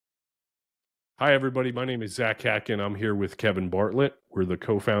Hi, everybody. My name is Zach Hatkin. I'm here with Kevin Bartlett. We're the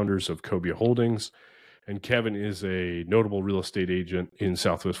co-founders of Cobia Holdings, and Kevin is a notable real estate agent in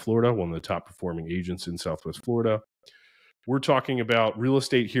Southwest Florida, one of the top performing agents in Southwest Florida. We're talking about real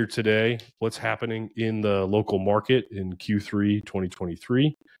estate here today, what's happening in the local market in Q3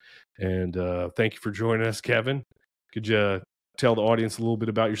 2023. And thank you for joining us, Kevin. Could you tell the audience a little bit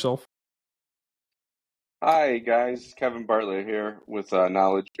about yourself? Hi guys, Kevin Bartlett here with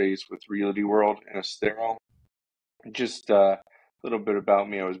Knowledge Base with Realty World and Estero. Just a little bit about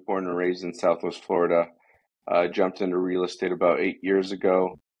me. I was born and raised in Southwest Florida. Jumped into real estate about 8 years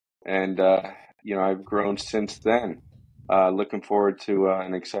ago, and I've grown since then. Looking forward to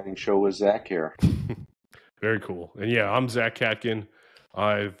an exciting show with Zach here. Very cool. And yeah, I'm Zach Katkin.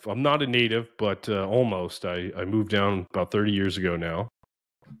 I'm not a native, but almost. I moved down about 30 years ago now,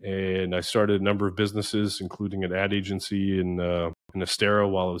 and I started a number of businesses, including an ad agency in Estero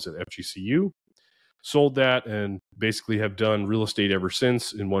while I was at FGCU. Sold that and basically have done real estate ever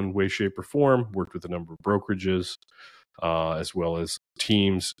since in one way, shape, or form. Worked with a number of brokerages, as well as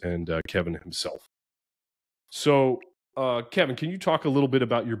teams and Kevin himself. So, Kevin, can you talk a little bit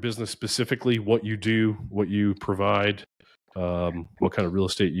about your business specifically, what you do, what you provide, what kind of real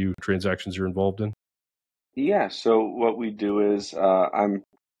estate transactions you're involved in? Yeah, so what we do is I'm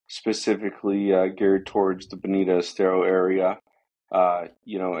specifically geared towards the Bonita Estero area,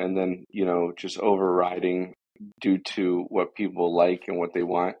 and then, just overriding due to what people like and what they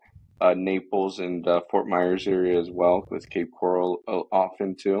want. Naples and Fort Myers area as well, with Cape Coral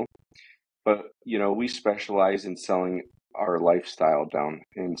often too. But, we specialize in selling our lifestyle down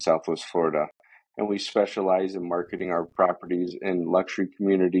in Southwest Florida. And we specialize in marketing our properties in luxury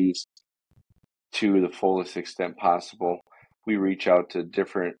communities to the fullest extent possible. We reach out to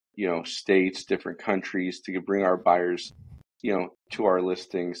different, states, different countries to bring our buyers, to our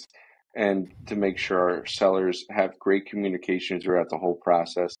listings and to make sure our sellers have great communication throughout the whole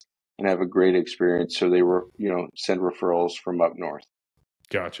process and have a great experience. So they were, send referrals from up north.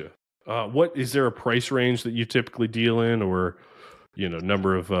 Gotcha. What is there a price range that you typically deal in, or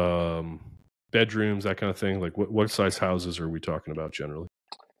number of bedrooms, that kind of thing? Like what size houses are we talking about generally?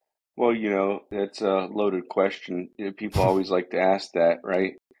 Well, that's a loaded question. People always like to ask that,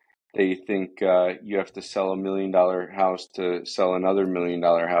 right? They think you have to sell $1 million house to sell another $1 million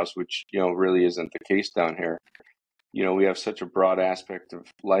house, which, really isn't the case down here. We have such a broad aspect of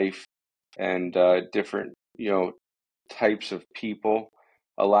life and different, types of people.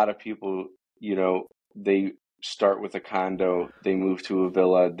 A lot of people, they start with a condo, they move to a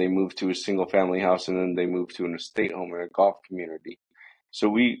villa, they move to a single family house, and then they move to an estate home and a golf community. So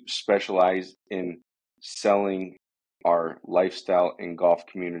we specialize in selling our lifestyle and golf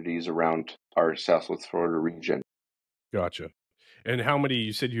communities around our Southwest Florida region. Gotcha. And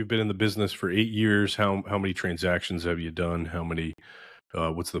you said you've been in the business for 8 years. How many transactions have you done?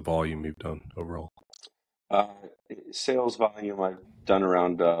 What's the volume you've done overall? Sales volume, I've done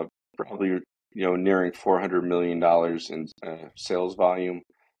around probably, nearing $400 million in sales volume,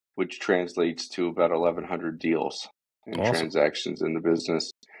 which translates to about 1,100 deals and Awesome. transactions in the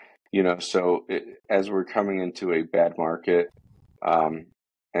business. So as we're coming into a bad market,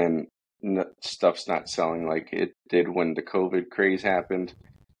 and stuff's not selling like it did when the COVID craze happened,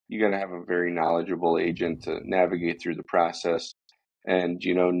 you got to have a very knowledgeable agent to navigate through the process, and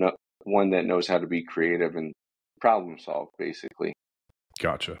one that knows how to be creative and problem solve, basically.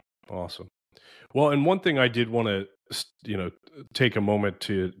 Gotcha. Awesome. Well, and one thing I did want to, take a moment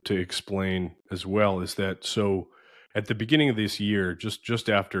to explain as well is that so at the beginning of this year, just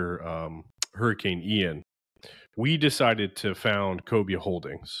after Hurricane Ian, we decided to found Cobia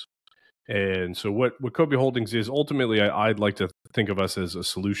Holdings. And so what Cobia Holdings is, ultimately, I'd like to think of us as a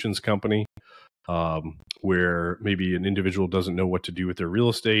solutions company, where maybe an individual doesn't know what to do with their real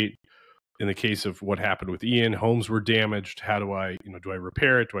estate. In the case of what happened with Ian, homes were damaged. How do I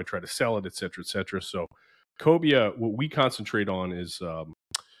repair it? Do I try to sell it, et cetera, et cetera? So Cobia, what we concentrate on is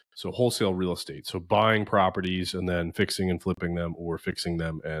so wholesale real estate. So buying properties and then fixing and flipping them, or fixing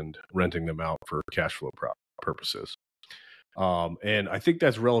them and renting them out for cash flow purposes. And I think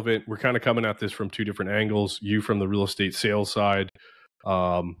that's relevant. We're kind of coming at this from two different angles. You from the real estate sales side,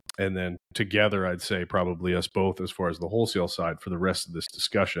 and then together, I'd say probably us both as far as the wholesale side for the rest of this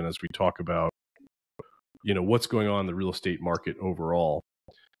discussion as we talk about, what's going on in the real estate market overall.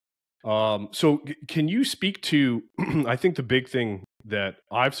 So can you speak to, I think the big thing that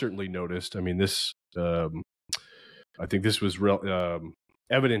I've certainly noticed, I mean, I think this was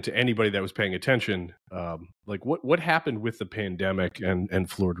evident to anybody that was paying attention, like what happened with the pandemic and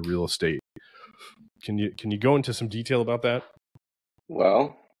Florida real estate. Can you go into some detail about that?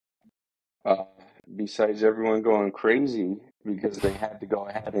 Well, besides everyone going crazy because they had to go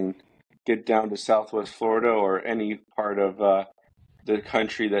ahead and get down to Southwest Florida or any part of the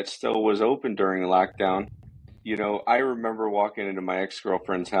country that still was open during lockdown. I remember walking into my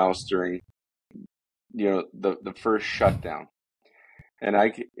ex-girlfriend's house during, the first shutdown, and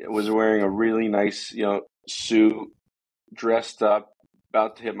was wearing a really nice, suit, dressed up,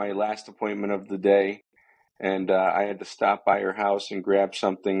 about to hit my last appointment of the day, and I had to stop by her house and grab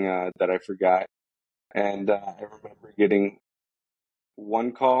something that I forgot. And I remember getting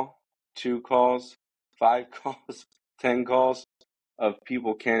one call, two calls, five calls, 10 calls of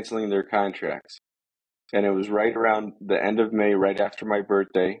people canceling their contracts. And it was right around the end of May, right after my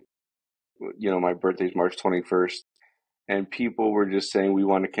birthday. My birthday's March 21st. And people were just saying, we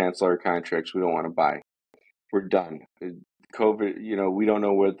want to cancel our contracts. We don't want to buy. We're done. COVID, we don't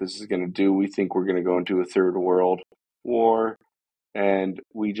know what this is going to do. We think we're going to go into a third world war. And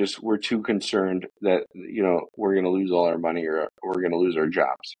we're too concerned that, we're going to lose all our money or we're going to lose our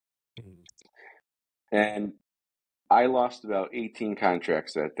jobs. Mhm. And I lost about 18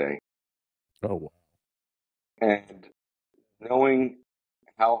 contracts that day. Oh, wow. And knowing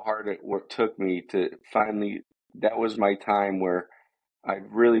how hard it took me to finally, that was my time where I've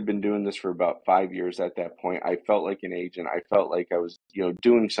really been doing this for about 5 years at that point. I felt like an agent. I felt like I was,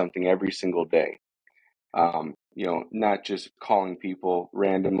 doing something every single day. Not just calling people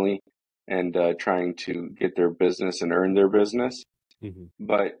randomly and trying to get their business and earn their business. Mm-hmm.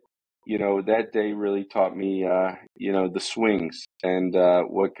 But, that day really taught me, the swings and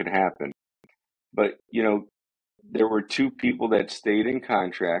what could happen. But, there were two people that stayed in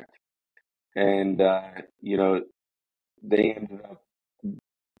contract and, they ended up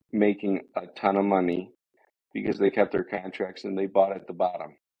making a ton of money because they kept their contracts and they bought at the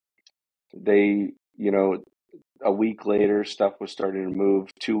bottom. They, a week later, stuff was starting to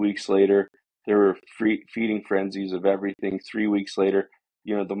move. 2 weeks later, there were feeding frenzies of everything. 3 weeks later,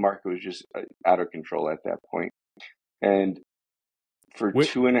 the market was just out of control at that point. And for Wait,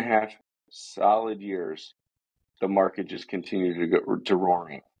 2.5 solid years, the market just continued to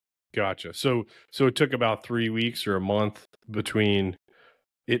roaring. gotcha. So it took about 3 weeks or a month between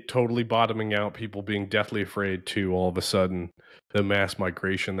it totally bottoming out, people being deathly afraid, to all of a sudden the mass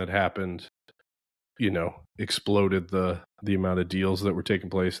migration that happened, exploded the amount of deals that were taking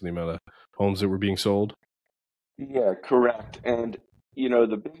place and the amount of homes that were being sold. Yeah, correct. And,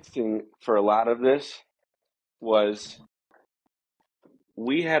 the big thing for a lot of this was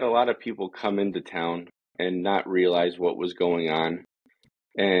we had a lot of people come into town and not realize what was going on.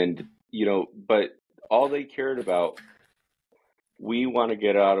 And, but all they cared about, we want to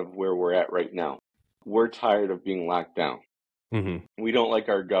get out of where we're at right now. We're tired of being locked down. Mm-hmm. We don't like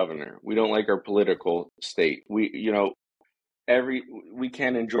our governor. We don't like our political state. We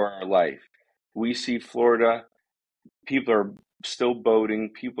can't enjoy our life. We see Florida, people are still boating.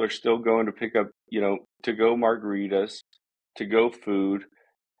 People are still going to pick up, to go margaritas, to go food.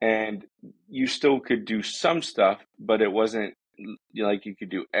 And you still could do some stuff, but it wasn't like you could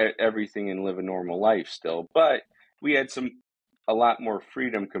do everything and live a normal life still. But we had a lot more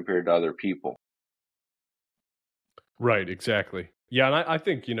freedom compared to other people. Right, exactly. Yeah, and I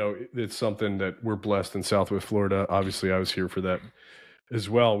think, it's something that we're blessed in Southwest Florida. Obviously, I was here for that as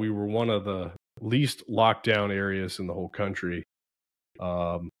well. We were one of the least locked down areas in the whole country.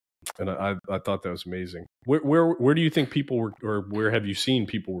 Um, and I thought that was amazing. Where do you think people were, or where have you seen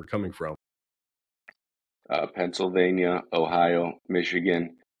people were coming from? Pennsylvania, Ohio,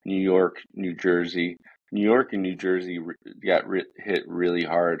 Michigan, New York, New Jersey. New York and New Jersey got hit really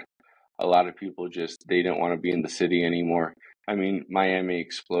hard. A lot of people they didn't want to be in the city anymore. I mean, Miami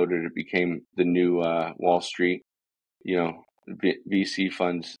exploded. It became the new Wall Street. VC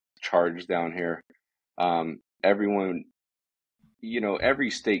funds charged down here. Everyone, every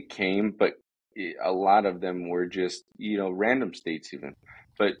state came, but a lot of them were just, random states even.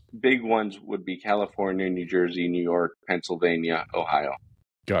 But big ones would be California, New Jersey, New York, Pennsylvania, Ohio.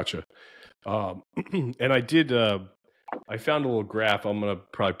 Gotcha. Um, and I found a little graph. I'm gonna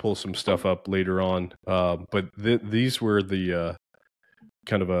probably pull some stuff up later on. But these were the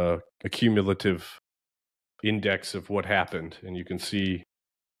kind of a cumulative index of what happened, and you can see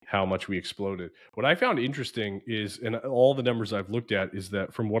how much we exploded. What I found interesting is, and all the numbers I've looked at, is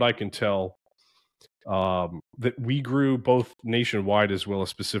that from what I can tell, that we grew both nationwide as well as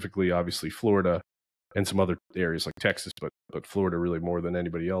specifically, obviously, Florida and some other areas like Texas, but Florida really more than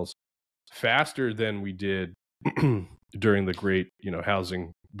anybody else, faster than we did during the great,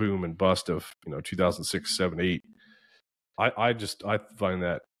 housing boom and bust of 2006, 7, 8. I find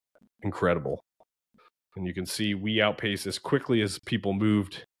that incredible. And you can see we outpaced as quickly as people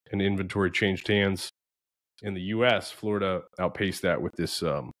moved and inventory changed hands in the U.S., Florida outpaced that with this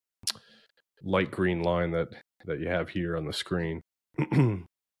light green line that you have here on the screen.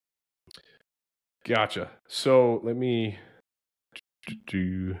 Gotcha. So let me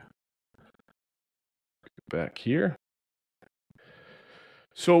do back here.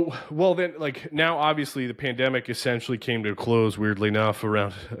 So, well, then, like now, obviously, the pandemic essentially came to a close. Weirdly enough,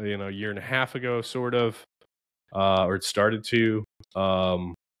 around a year and a half ago, sort of, or it started to.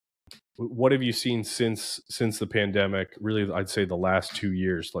 What have you seen since the pandemic? Really, I'd say the last 2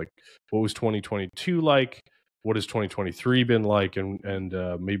 years. Like, what was 2022 like? What has 2023 been like? And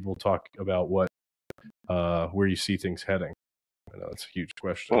maybe we'll talk about where you see things heading. I know that's a huge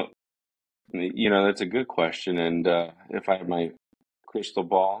question. Well, that's a good question. And if I had my crystal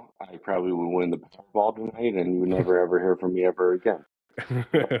ball, I probably would win the Powerball tonight, and you would never ever hear from me ever again.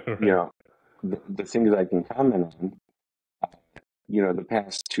 But, Right. the things I can comment on, the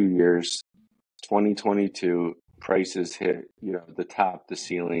past 2 years, 2022, prices hit, the top, the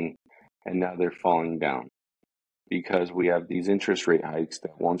ceiling, and now they're falling down because we have these interest rate hikes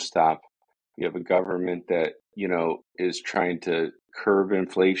that won't stop. We have a government that, is trying to curb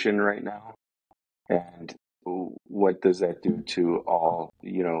inflation right now. And what does that do to all,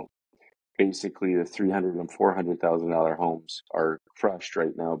 basically the $300,000 and $400,000 homes are crushed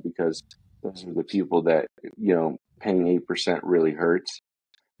right now because those are the people that, paying 8% really hurts.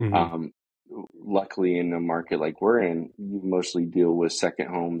 Hmm. Um, Luckily, in a market like we're in, you mostly deal with second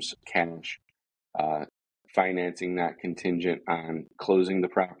homes, cash, uh, financing not contingent on closing the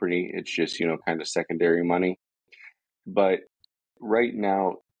property. It's just, kind of secondary money. But right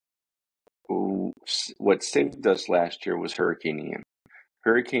now, what saved us last year was Hurricane Ian.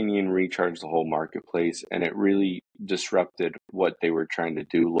 Hurricane Ian recharged the whole marketplace, and it really disrupted what they were trying to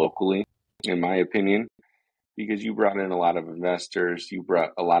do locally, in my opinion, because you brought in a lot of investors, you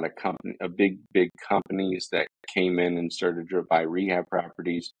brought a lot of big companies that came in and started to buy rehab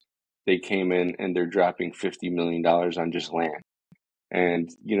properties. They came in and they're dropping $50 million on just land, and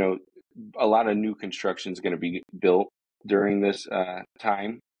a lot of new construction is going to be built during this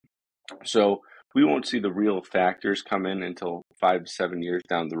time. So we won't see the real factors come in until 5 to 7 years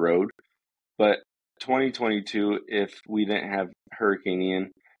down the road. But 2022, if we didn't have Hurricane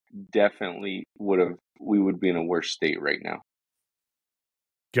Ian, definitely we would be in a worse state right now.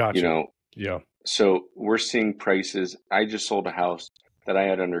 Gotcha. Yeah. So we're seeing prices. I just sold a house that I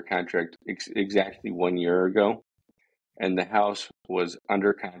had under contract exactly 1 year ago, and the house was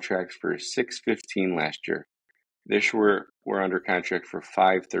under contract for 615 last year. This year we're under contract for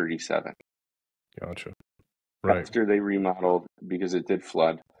 537. Gotcha. Right. After they remodeled because it did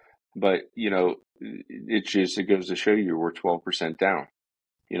flood. But it goes to show you we're 12% down.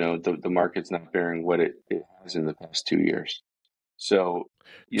 The market's not bearing what it has in the past 2 years. So,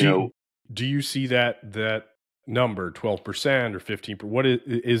 Do you see that number 12% or 15%? What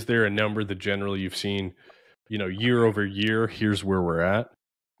is there a number that generally you've seen, year over year? Here's where we're at.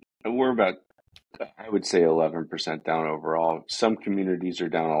 we're about, I would say, 11% down overall. Some communities are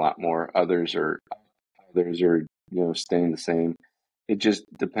down a lot more. Others are staying the same. It just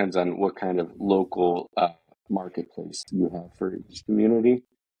depends on what kind of local marketplace you have for each community.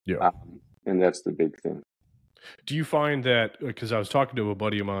 Yeah. And that's the big thing. Do you find that, because I was talking to a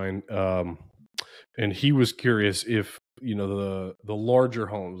buddy of mine, and he was curious if the larger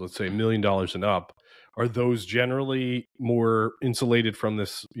homes, let's say $1 million and up, are those generally more insulated from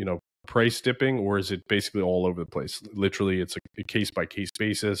this price dipping, or is it basically all over the place? Literally, it's a case by case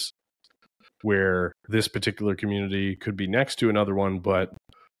basis where this particular community could be next to another one, but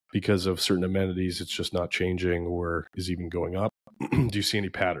because of certain amenities, it's just not changing or is even going up. Do you see any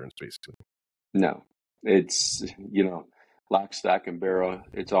patterns, basically? No, it's, lock, stock, and barrel.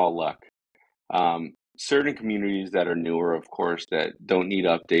 It's all luck. Certain communities that are newer, of course, that don't need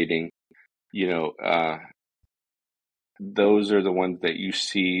updating, those are the ones that you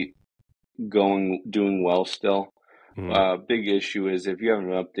see doing well still. Big issue is if you have an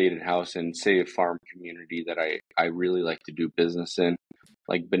updated house in, say, a farm community that I really like to do business in,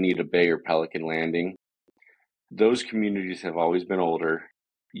 like Bonita Bay or Pelican Landing, those communities have always been older.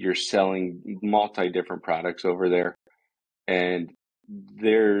 You're selling multi different products over there, and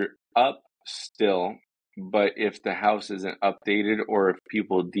they're up still. But if the house isn't updated, or if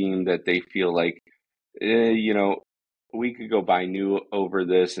people deem that they feel like, we could go buy new over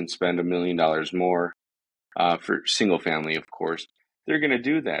this and spend $1 million more for single family, of course, they're going to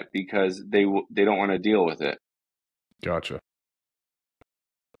do that because they don't want to deal with it. Gotcha.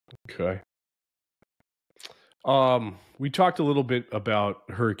 Okay. We talked a little bit about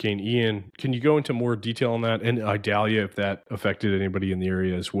Hurricane Ian. Can you go into more detail on that? And Idalia, if that affected anybody in the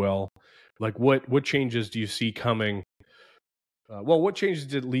area as well? Like what changes do you see coming? What changes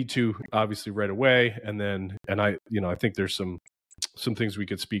did it lead to? Obviously, right away, and I think there's some things we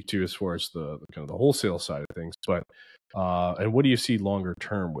could speak to as far as the kind of the wholesale side of things. But and what do you see longer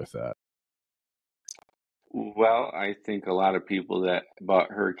term with that? Well, I think a lot of people that bought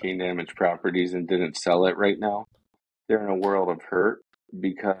hurricane damaged properties and didn't sell it right now, they're in a world of hurt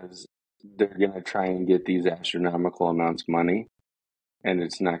because they're going to try and get these astronomical amounts of money, and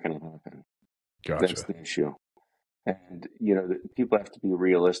it's not going to happen. That's Gotcha. the issue. And, people have to be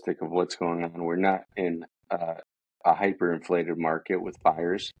realistic of what's going on. We're not in a hyperinflated market with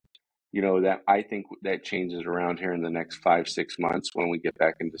buyers. That I think that changes around here in the next 5, 6 months when we get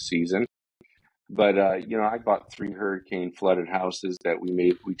back into season. But I bought 3 hurricane flooded houses that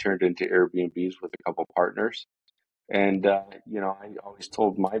we turned into Airbnbs with a couple partners. And I always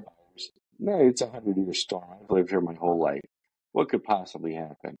told my buyers, no, it's a 100-year storm. I've lived here my whole life. What could possibly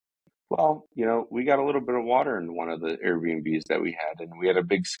happen? Well, we got a little bit of water in one of the Airbnbs that we had, and we had a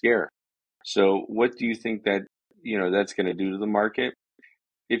big scare. So what do you think that's going to do to the market?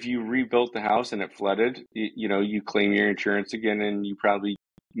 If you rebuilt the house and it flooded, you claim your insurance again, and you probably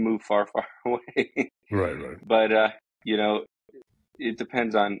move far, far away. Right, right. But you know, it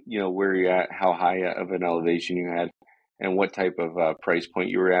depends on where you're at, how high of an elevation you had, and what type of price point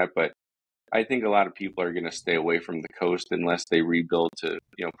you were at. But I think a lot of people are going to stay away from the coast unless they rebuild to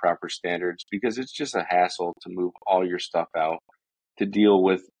proper standards, because it's just a hassle to move all your stuff out to deal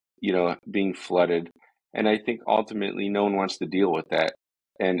with being flooded. And I think ultimately no one wants to deal with that,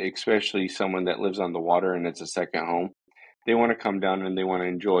 and especially someone that lives on the water and it's a second home. They want to come down and they want to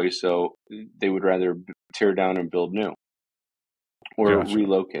enjoy, so they would rather tear down and build new or Gotcha.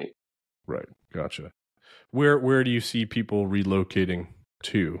 relocate. Right. Gotcha. Where do you see people relocating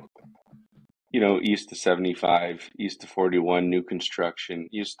to? East to 75, east to 41, new construction,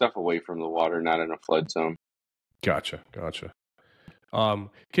 stuff away from the water, not in a flood zone. Gotcha. Gotcha. Can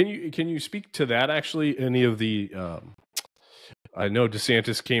you speak to that actually? Any of the I know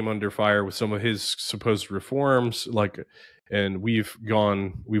DeSantis came under fire with some of his supposed reforms, and we've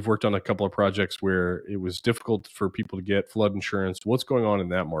worked on a couple of projects where it was difficult for people to get flood insurance. What's going on in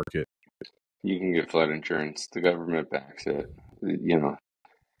that market? You can get flood insurance. The government backs it.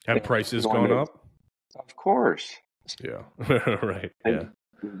 Have prices gone up? Of course. Yeah. Right. Yeah.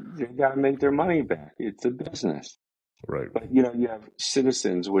 And they got to make their money back. It's a business. Right. But you have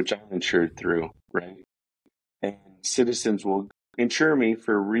Citizens, which I'm insured through, right? And Citizens will insure me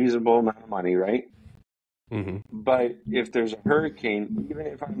for a reasonable amount of money, right? Mm-hmm. But if there's a hurricane, even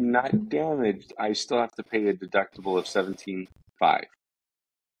if I'm not damaged, I still have to pay a deductible of $17,500.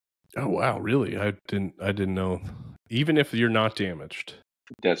 Oh wow, really? I didn't know. Even if you're not damaged.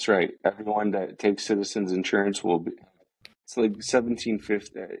 That's right. Everyone that takes Citizens insurance will be. It's like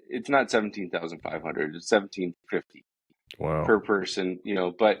 1750. It's not 17,500. It's 1750 Wow. per person.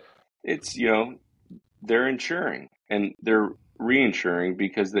 But it's they're insuring and they're reinsuring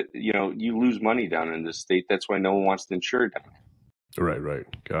because you lose money down in this state. That's why no one wants to insure down here. Right.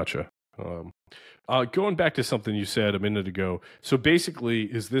 Gotcha. Going back to something you said a minute ago. So basically,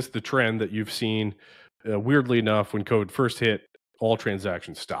 is this the trend that you've seen? Weirdly enough, when COVID first hit, all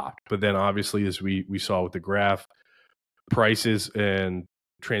transactions stopped. But then obviously, as we saw with the graph, prices and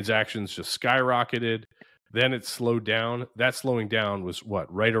transactions just skyrocketed. Then it slowed down. That slowing down was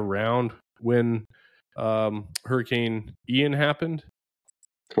what, right around when Hurricane Ian happened?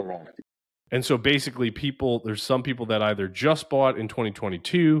 Correct. And so basically there's some people that either just bought in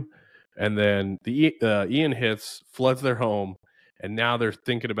 2022 and then the Ian hits, floods their home, and now they're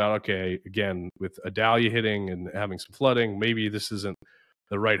thinking about, okay, again, with Idalia hitting and having some flooding, maybe this isn't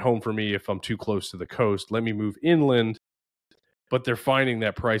the right home for me if I'm too close to the coast. Let me move inland. But they're finding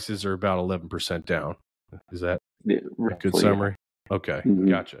that prices are about 11% down. Is that a good summary? Yeah. Okay,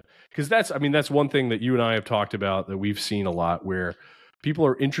 Gotcha. Because that's one thing that you and I have talked about that we've seen a lot, where people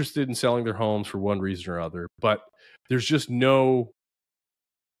are interested in selling their homes for one reason or other, but there's just no,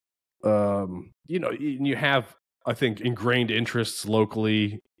 you have, I think, ingrained interests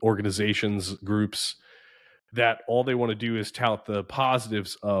locally, organizations, groups, that all they want to do is tout the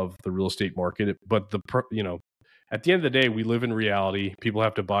positives of the real estate market. But at the end of the day, we live in reality. People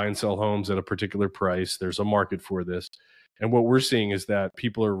have to buy and sell homes at a particular price. There's a market for this. And what we're seeing is that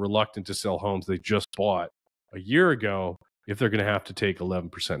people are reluctant to sell homes they just bought a year ago if they're going to have to take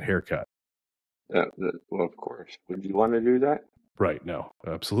 11% haircut. Well, of course. Would you want to do that? Right. No,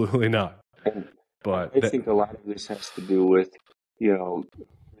 absolutely not. But I think a lot of this has to do with,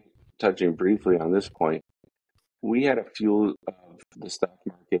 touching briefly on this point, we had a fuel of the stock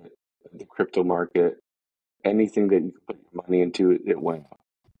market, the crypto market, anything that you could put your money into, it went up.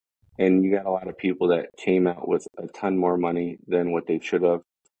 And you got a lot of people that came out with a ton more money than what they should have.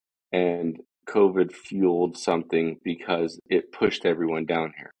 And COVID fueled something because it pushed everyone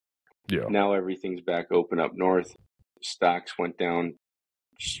down here. Yeah. Now everything's back open up north. Stocks went down,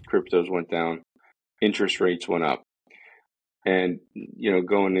 cryptos went down, interest rates went up. And,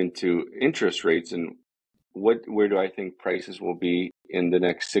 going into interest rates and where do I think prices will be in the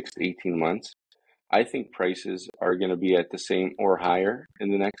next 6 to 18 months? I think prices are going to be at the same or higher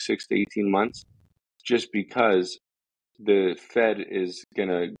in the next 6 to 18 months, just because the Fed is going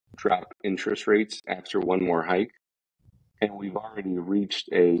to drop interest rates after one more hike. And we've already reached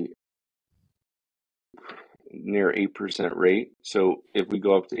a near 8% rate. So if we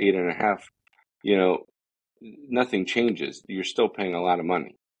go up to 8.5%, nothing changes. You're still paying a lot of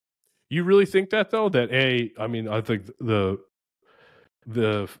money. You really think that though? I think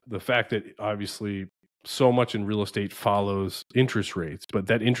the fact that obviously so much in real estate follows interest rates, but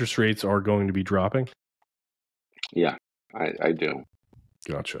that interest rates are going to be dropping. Yeah, I do.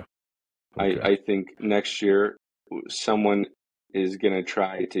 Gotcha. Okay. I think next year someone is going to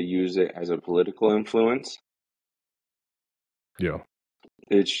try to use it as a political influence. Yeah.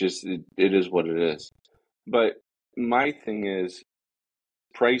 It's just, it is what it is. But my thing is,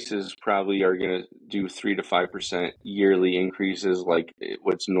 prices probably are going to do 3 to 5% yearly increases, like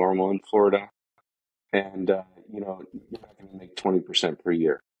what's normal in Florida. And, you're not going to make 20% per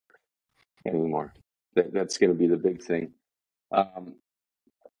year anymore. That's going to be the big thing.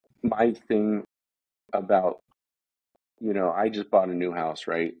 My thing about, I just bought a new house,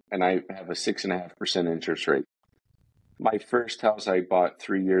 right? And I have a 6.5% interest rate. My first house I bought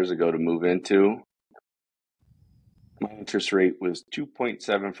 3 years ago to move into, my interest rate was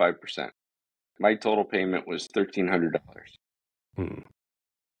 2.75%. My total payment was $1,300.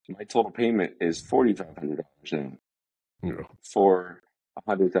 My total payment is $4,500 now. Yeah. For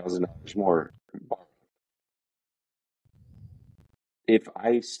 $100,000 more. If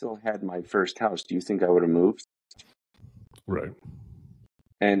I still had my first house, do you think I would have moved? Right.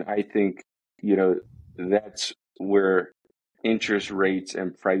 And I think, that's where interest rates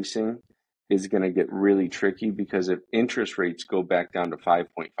and pricing is going to get really tricky, because if interest rates go back down to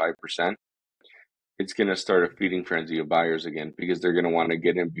 5.5%, it's going to start a feeding frenzy of buyers again, because they're going to want to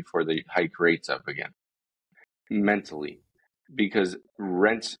get in before they hike rates up again. Mentally, because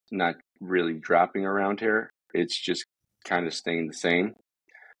rent's not really dropping around here. It's just kind of staying the same.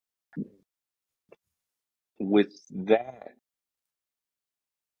 With that,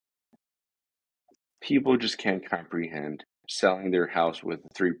 people just can't comprehend selling their house with a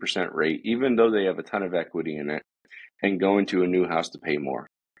 3% rate, even though they have a ton of equity in it, and going to a new house to pay more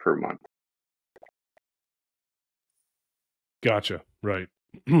per month. Gotcha. Right.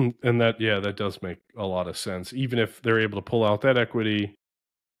 And that does make a lot of sense. Even if they're able to pull out that equity,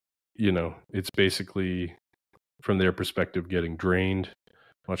 it's basically, from their perspective, getting drained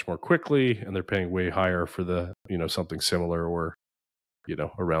much more quickly, and they're paying way higher for the, something similar or,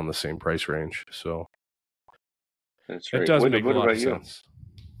 around the same price range. So that's right. It does What make a lot about of you? sense.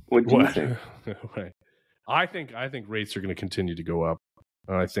 What do you think? Right. I think rates are going to continue to go up.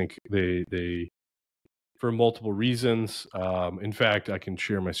 I think they for multiple reasons. In fact, I can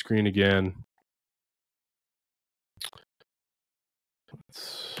share my screen again.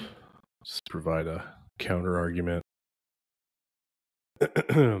 Let's provide a counter argument.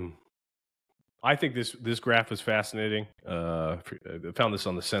 I think this graph is fascinating. I found this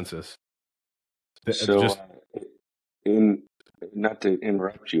on the census. So, not to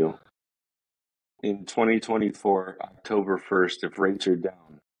interrupt you, in 2024, October 1st, if rates are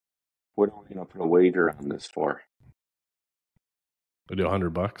down, what are we going to put a wager on this for? I'll do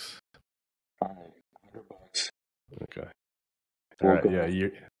 $100. All right, $100. Okay. All We'll right. go. Yeah,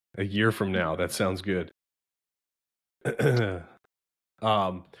 a year from now. That sounds good. But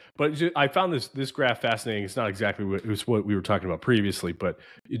I found this graph fascinating. It's not exactly what we were talking about previously, but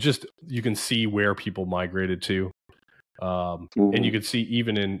you can see where people migrated to. And you can see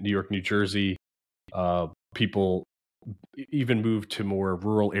even in New York, New Jersey, people even moved to more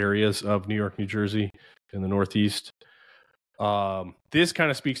rural areas of New York, New Jersey in the Northeast. This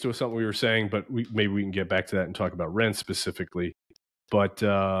kind of speaks to something we were saying, but maybe we can get back to that and talk about rent specifically. But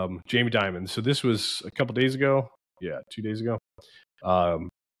Jamie Dimon. So this was a couple days ago. Yeah, 2 days ago.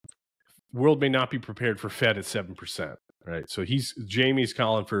 World may not be prepared for Fed at 7%. Right. So Jamie's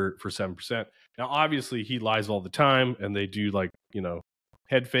calling for 7%. Now, obviously, he lies all the time, and they do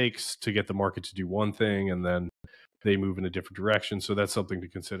head fakes to get the market to do one thing, and then they move in a different direction. So that's something to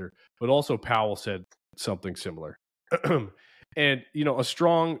consider. But also, Powell said something similar. And a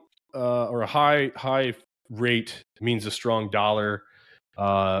strong or a high rate means a strong dollar.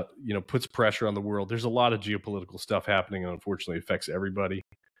 Puts pressure on the world. There's a lot of geopolitical stuff happening, and unfortunately affects everybody.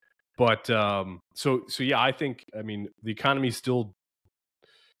 But so yeah, I mean, the economy's still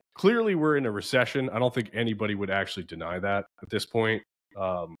clearly we're in a recession. I don't think anybody would actually deny that at this point.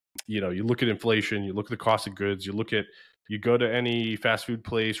 You look at inflation, you look at the cost of goods, you go to any fast food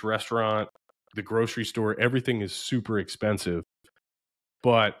place, restaurant, the grocery store, everything is super expensive.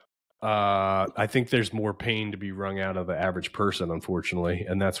 But I think there's more pain to be wrung out of the average person, unfortunately,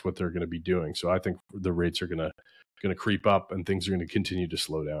 and that's what they're going to be doing. So I think the rates are going to creep up, and things are going to continue to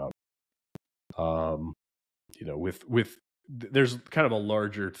slow down. With there's kind of a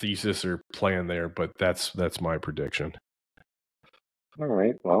larger thesis or plan there, but that's my prediction. All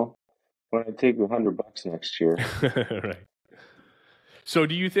right. Well, when I take $100 next year. Right. So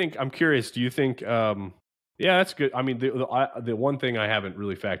do you think, I'm curious, do you think, yeah, that's good. I mean, the one thing I haven't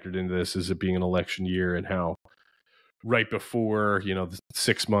really factored into this is it being an election year and how right before,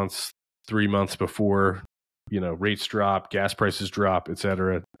 6 months, 3 months before, rates drop, gas prices drop, et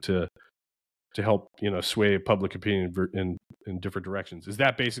cetera, to help, sway public opinion in different directions. Is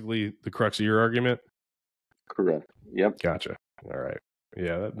that basically the crux of your argument? Correct. Yep. Gotcha. All right.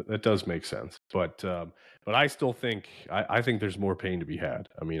 Yeah, that does make sense. But I still think I think there's more pain to be had.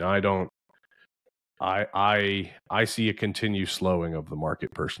 I mean, I see a continued slowing of the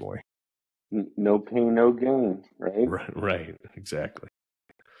market personally. No pain, no gain, right? Right. Exactly.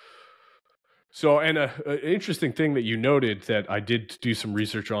 So, and an interesting thing that you noted that I did do some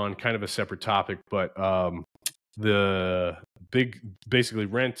research on, kind of a separate topic, but basically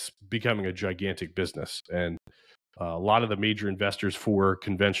rent's becoming a gigantic business, and a lot of the major investors for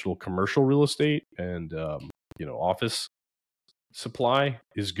conventional commercial real estate and office supply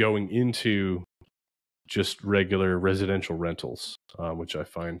is going into just regular residential rentals, which I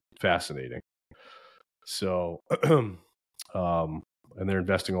find fascinating. So, and they're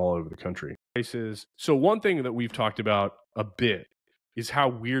investing all over the country. So one thing that we've talked about a bit is how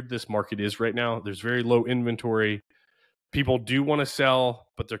weird this market is right now. There's very low inventory. People do want to sell,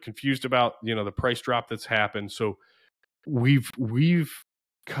 but they're confused about, the price drop that's happened. So we've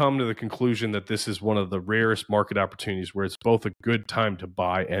come to the conclusion that this is one of the rarest market opportunities where it's both a good time to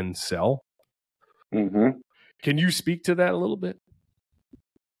buy and sell. Mm-hmm. Can you speak to that a little bit?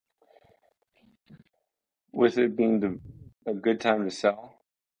 With it being a good time to sell?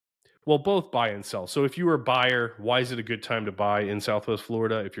 Well, both buy and sell. So if you were a buyer, why is it a good time to buy in Southwest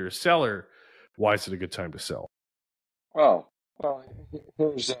Florida? If you're a seller, why is it a good time to sell? Oh, well,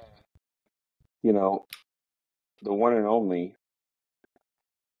 here's, the one and only.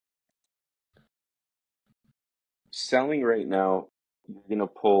 Selling right now, you're going to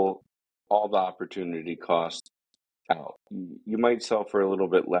pull all the opportunity costs out. You might sell for a little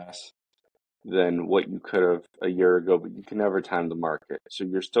bit less than what you could have a year ago, but you can never time the market. So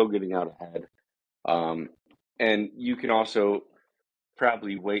you're still getting out ahead. And you can also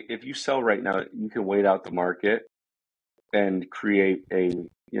probably wait. If you sell right now, you can wait out the market and create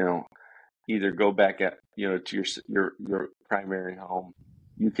either go back to your primary home.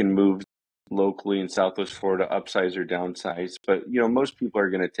 You can move locally in Southwest Florida, upsize or downsize. But most people are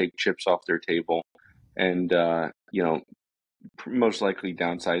going to take chips off their table, and most likely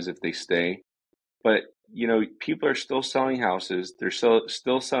downsize if they stay. But people are still selling houses. They're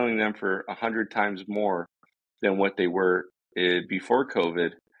still selling them for 100 times more than what they were before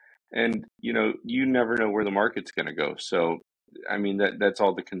COVID. And you never know where the market's going to go. So, I mean, that's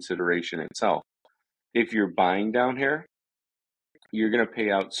all the consideration itself. If you're buying down here, you're going to pay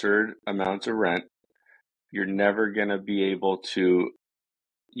absurd amounts of rent. You're never going to be able to,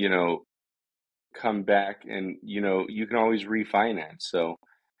 come back, and you can always refinance. So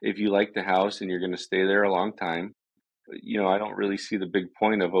if you like the house and you're going to stay there a long time, I don't really see the big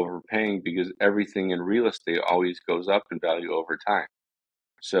point of overpaying, because everything in real estate always goes up in value over time.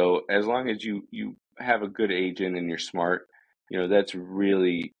 So as long as you have a good agent and you're smart, that's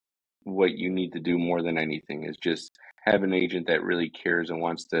really what you need to do more than anything, is just have an agent that really cares and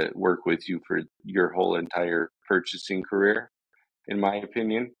wants to work with you for your whole entire purchasing career, in my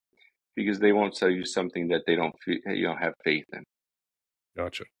opinion, because they won't sell you something that they don't have faith in.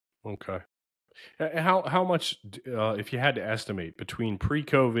 Gotcha. Okay. How much, if you had to estimate, between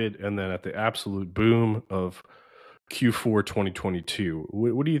pre-COVID and then at the absolute boom of Q4 2022,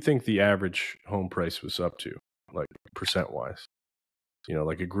 what do you think the average home price was up to, like percent wise?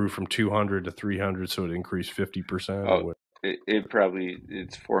 Like it grew from 200 to 300, so it increased 50%. Oh,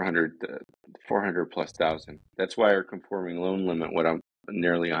 it's 400 plus thousand. That's why our conforming loan limit went up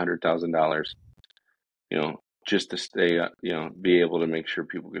nearly $100,000. just to stay, be able to make sure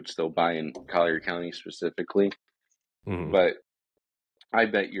people could still buy in Collier County specifically. Hmm. But I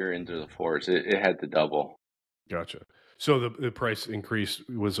bet you're into the fours. It had to double. Gotcha. So the price increase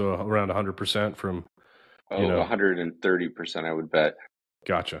was around 100% from, you Oh, know, 130%, I would bet.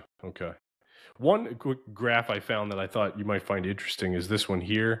 gotcha. Okay. One quick graph I found that I thought you might find interesting is this one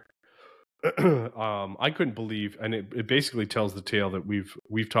here. I couldn't believe, and it basically tells the tale that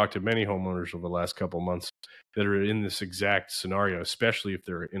we've talked to many homeowners over the last couple of months that are in this exact scenario, especially if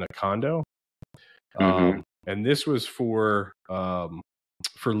they're in a condo. Mm-hmm. And this was for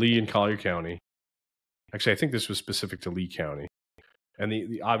Lee and Collier County. Actually, I think this was specific to Lee County.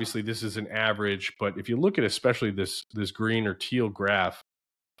 And obviously this is an average, but if you look at especially this green or teal graph,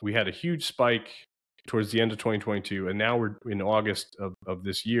 we had a huge spike towards the end of 2022, and now we're in August of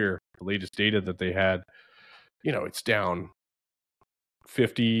this year. The latest data that they had, it's down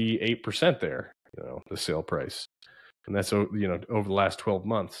 58% there, the sale price. And that's, over the last 12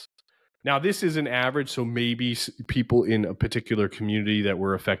 months. Now, this is an average, so maybe people in a particular community that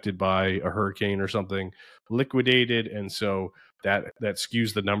were affected by a hurricane or something liquidated, and so that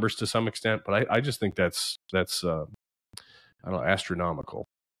skews the numbers to some extent. But I just think that's I don't know, astronomical.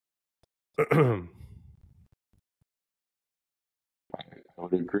 I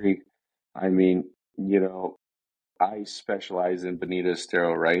would agree. I mean, I specialize in Bonita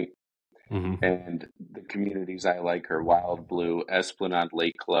Estero, right? Mm-hmm. And the communities I like are Wild Blue, Esplanade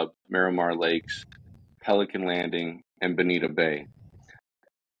Lake Club, Miramar Lakes, Pelican Landing, and Bonita Bay.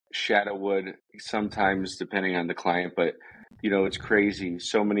 Shadowwood, sometimes depending on the client, but it's crazy.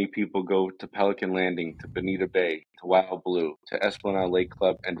 So many people go to Pelican Landing, to Bonita Bay, to Wild Blue, to Esplanade Lake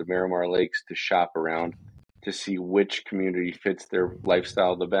Club, and to Miramar Lakes to shop around to see which community fits their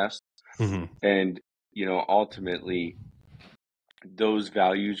lifestyle the best. Mm-hmm. And ultimately, those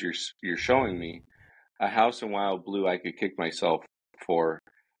values you're showing me, a house in Wild Blue, I could kick myself for.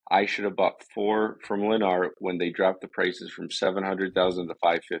 I should have bought 4 from Lennar when they dropped the prices from 700,000 to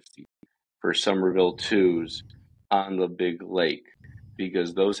 550 for Somerville twos on the big lake,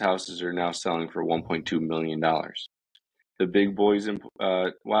 because those houses are now selling for $1.2 million. The big boys in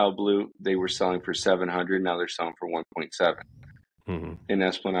Wild Blue, they were selling for 700. Now they're selling for 1.7. Mm-hmm. In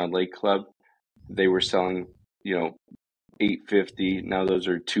Esplanade Lake Club, they were selling, 850. Now those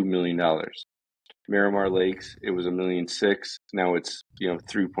are $2 million. Miramar Lakes, it was $1.6 million. Now it's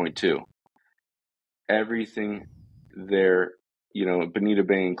 3.2. Everything there, Bonita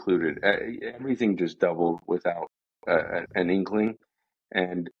Bay included, everything just doubled without an inkling,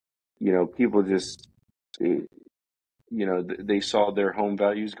 and people just, they saw their home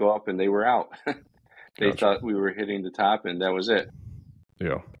values go up and they were out. They Gotcha. thought we were hitting the top, and that was it.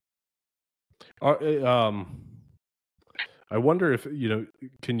 Yeah. I wonder if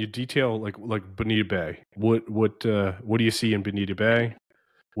can you detail like Bonita Bay? What do you see in Bonita Bay?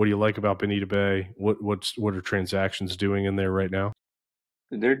 What do you like about Bonita Bay? What are transactions doing in there right now?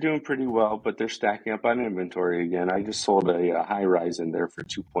 They're doing pretty well, but they're stacking up on inventory again. I just sold a high rise in there for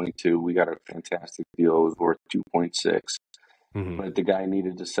 2.2. We got a fantastic deal. It was worth 2.6, Mm-hmm. but the guy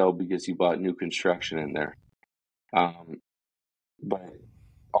needed to sell because he bought new construction in there. But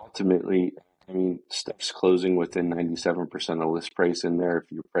ultimately, I mean, stuff's closing within 97% of list price in there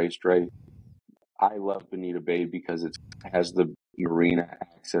if you're priced right. I love Bonita Bay because it has the marina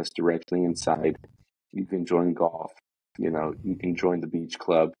access directly inside. You can join golf, you can join the beach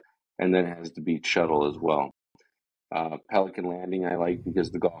club, and then it has the beach shuttle as well. Pelican Landing, I like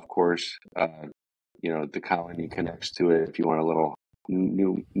because the golf course, the colony connects to it if you want a little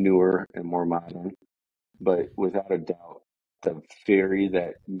newer and more modern. But without a doubt, the ferry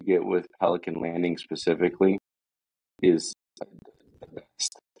that you get with Pelican Landing specifically is the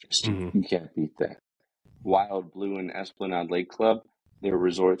best. Just Mm-hmm. you can't beat that. Wild Blue and Esplanade Lake Club, they're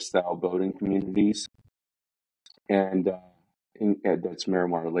resort style boating communities, and that's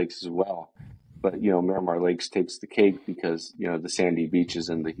Miramar Lakes as well. But Miramar Lakes takes the cake because the sandy beaches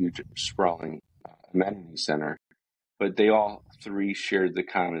and the huge sprawling amenity center. But they all three shared the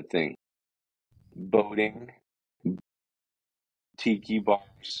common thing: boating, tiki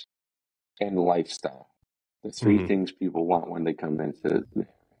bars, and lifestyle. The three Mm-hmm. things people want when they come into.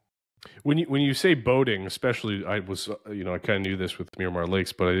 When you say boating, especially, I was I kind of knew this with Miramar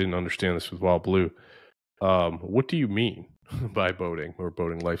Lakes, but I didn't understand this with Wild Blue. What do you mean by boating or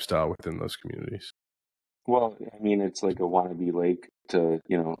boating lifestyle within those communities? Well, I mean, it's like a wannabe lake to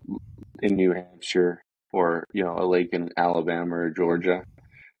in New Hampshire, or a lake in Alabama or Georgia.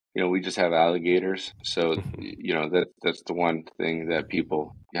 We just have alligators, so that's the one thing that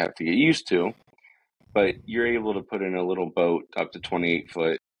people have to get used to. But you're able to put in a little boat up to 28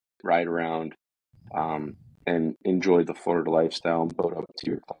 foot, ride around, and enjoy the Florida lifestyle and boat up to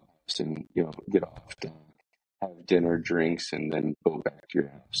your clubhouse and, get off to have dinner, drinks, and then boat back to your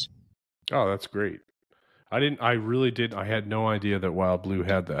house. Oh, that's great. I really did. I had no idea that Wild Blue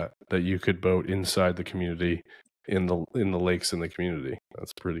had that you could boat inside the community in the lakes in the community.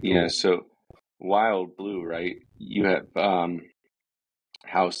 That's pretty Yeah, cool. so Wild Blue, right? You have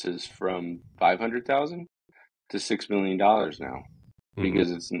houses from 500,000 to $6 million now Hmm.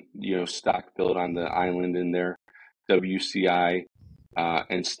 because it's stock built on the island in there, WCI,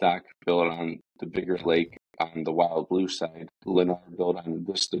 and stock built on the bigger lake on the Wild Blue side, Lennar built on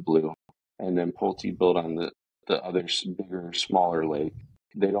Vista Blue, and then Pulte built on the other bigger, smaller lake.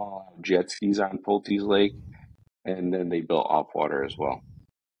 They don't allow jet skis on Pulte's lake, and then they built off water as well.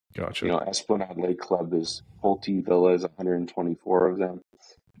 Gotcha. Esplanade Lake Club is Pulte Villas, 124 of them,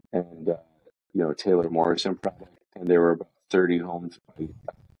 and Taylor Morrison product, and there were about 30 homes by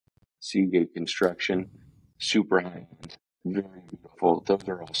Seagate Construction, super high end, very beautiful. Those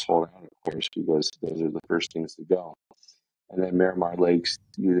are all sold out, of course, because those are the first things to go. And then Miramar Lakes,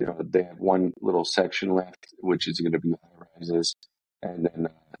 they have one little section left, which is going to be high rises, and then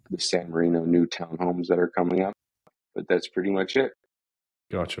the San Marino new townhomes that are coming up. But that's pretty much it.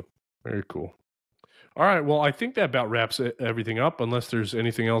 Gotcha. Very cool. All right. Well, I think that about wraps everything up. Unless there's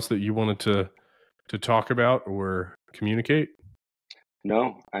anything else that you wanted to talk about or communicate.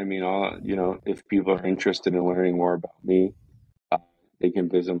 No, I mean, if people are interested in learning more about me, uh, they can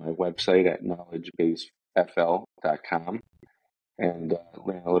visit my website at knowledgebasefl.com and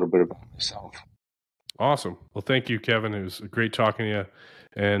learn a little bit about myself. Awesome. Well, thank you, Kevin. It was great talking to you,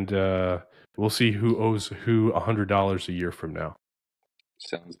 and we'll see who owes who $100 a year from now.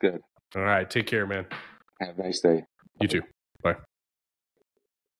 Sounds good. All right. Take care, man. Have a nice day. You too. Bye.